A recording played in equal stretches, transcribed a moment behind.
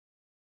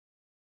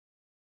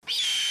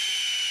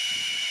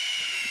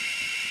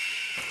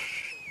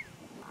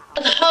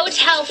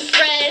Hotel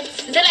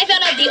Fred's. Then I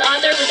found out the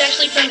author was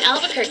actually from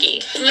Albuquerque.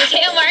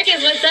 Mateo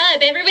Marquez, what's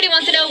up? Everybody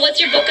wants to know, what's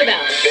your book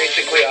about?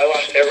 Basically, I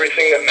lost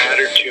everything that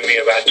mattered to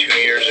me about 2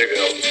 years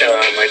ago.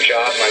 My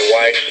job, my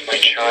wife, my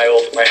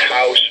child, my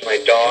house, my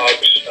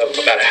dogs,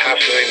 about $500,000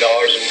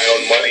 of my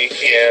own money,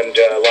 and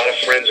a lot of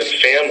friends and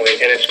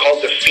family. And it's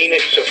called The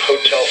Phoenix of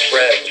Hotel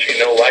Fred's.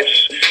 You know,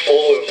 life's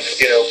full of,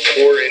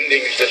 poor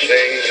endings to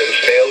things and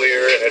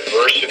failure and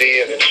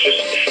adversity, and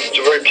it's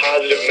a very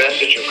positive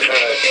message of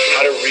kind of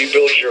how to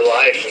rebuild your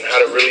life and how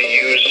to really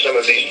use some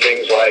of these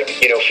things like,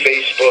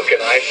 Facebook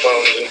and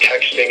iPhones and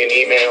texting and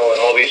email and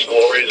all these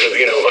glories of,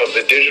 of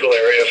the digital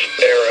era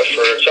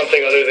for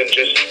something other than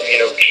just,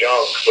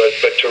 junk,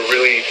 but to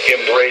really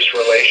embrace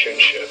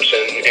relationships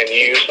and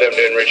use them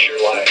to enrich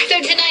your life.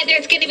 So tonight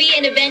there's going to be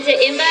an event at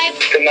Imbibe?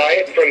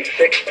 Tonight from 6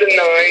 to 9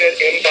 at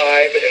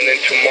Imbibe, and then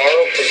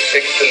tomorrow from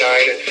 6 to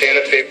 9 at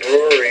Santa Fe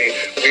Brewery,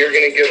 we are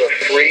going to give a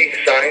free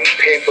signed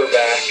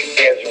paperback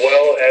as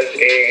well as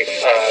a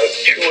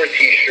tour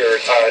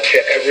t-shirt to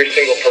every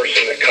single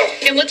person that comes.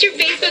 And what's your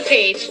Facebook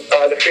page?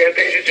 The fan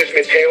page is just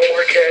Mateo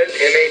Marquez,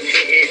 Mateo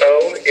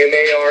Marquez.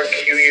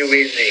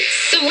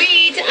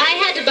 Sweet. I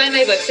had to buy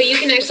my book, so you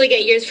can actually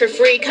get yours for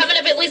free. Coming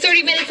up at least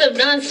 30 minutes of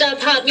nonstop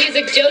pop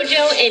music,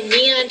 JoJo and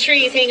Neon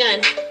Trees. Hang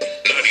on.